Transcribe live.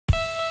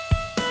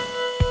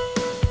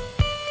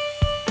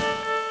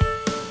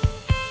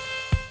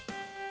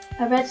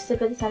I registered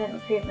with Ascendant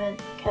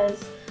Recruitment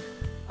because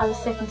I was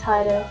sick and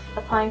tired of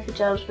applying for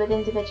jobs with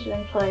individual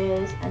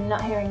employers and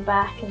not hearing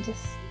back and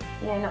just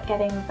not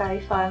getting very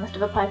far. I must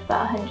have applied for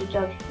about 100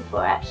 jobs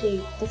before I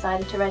actually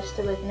decided to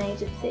register with an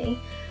agency.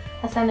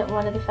 Ascendant were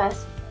one of the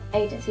first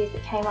agencies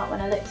that came up when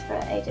I looked for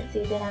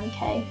agencies in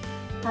MK,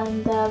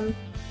 and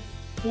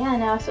yeah,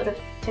 now I sort of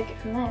took it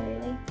from there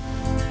really.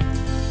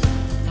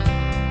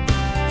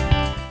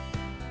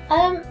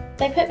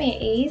 They put me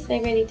at ease,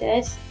 they really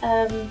did.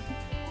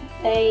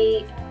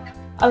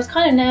 I was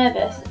kind of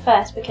nervous at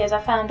first because I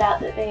found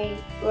out that they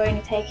were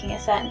only taking a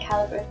certain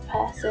calibre of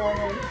person,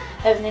 and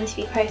there was an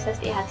interview process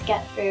that you had to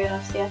get through, and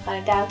obviously I kind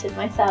of doubted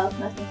myself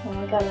and I was thinking, oh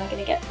my god, am I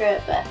going to get through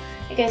it? But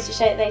it goes to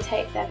show that they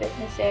take their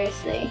business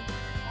seriously,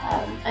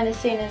 and as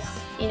soon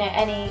as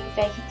any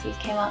vacancies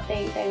came up,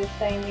 they would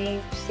phone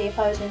me to see if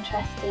I was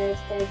interested.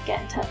 They would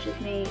get in touch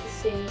with me as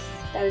soon as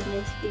there was an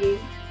interview,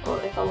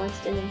 or if I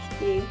wanted an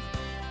interview.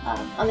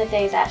 On the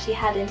days I actually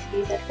had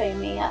interviews, they'd phone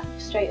me up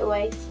straight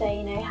away to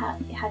say, how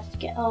did you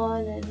get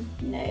on,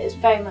 and it was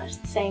very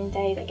much the same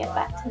day they get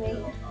back to me.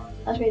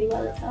 I was really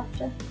well looked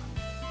after.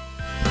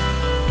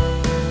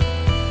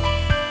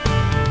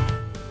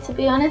 To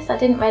be honest, I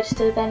didn't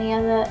register with any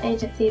other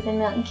agencies in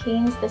Milton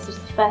Keynes. This was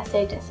the first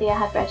agency I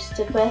had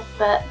registered with,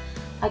 but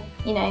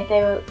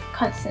they were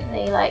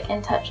constantly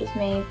in touch with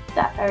me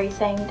that very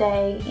same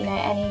day.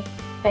 Any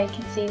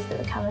vacancies that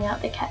were coming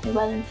up, they kept me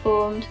well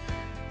informed.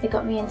 They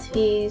got me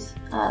interviews,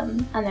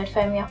 and they'd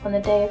phone me up on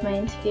the day of my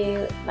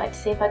interview, to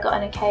see if I got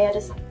an okay.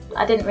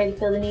 I didn't really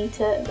feel the need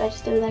to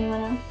register with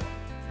anyone else.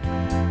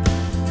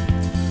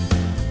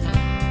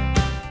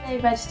 I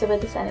register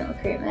with Ascendant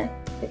Recruitment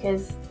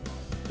because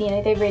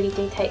they really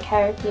do take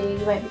care of you.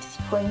 You won't be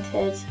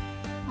disappointed.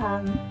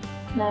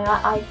 No,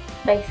 I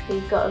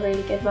basically got a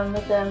really good run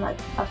with them.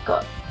 I've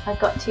got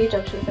 2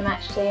 jobs with them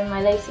actually, and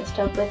my latest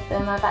job with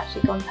them I've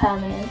actually gone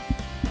permanent.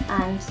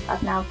 And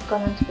I've now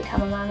gone on to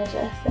become a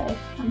manager, so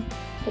I'm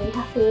pretty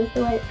happy with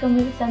the way it's gone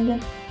with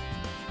Ascendant.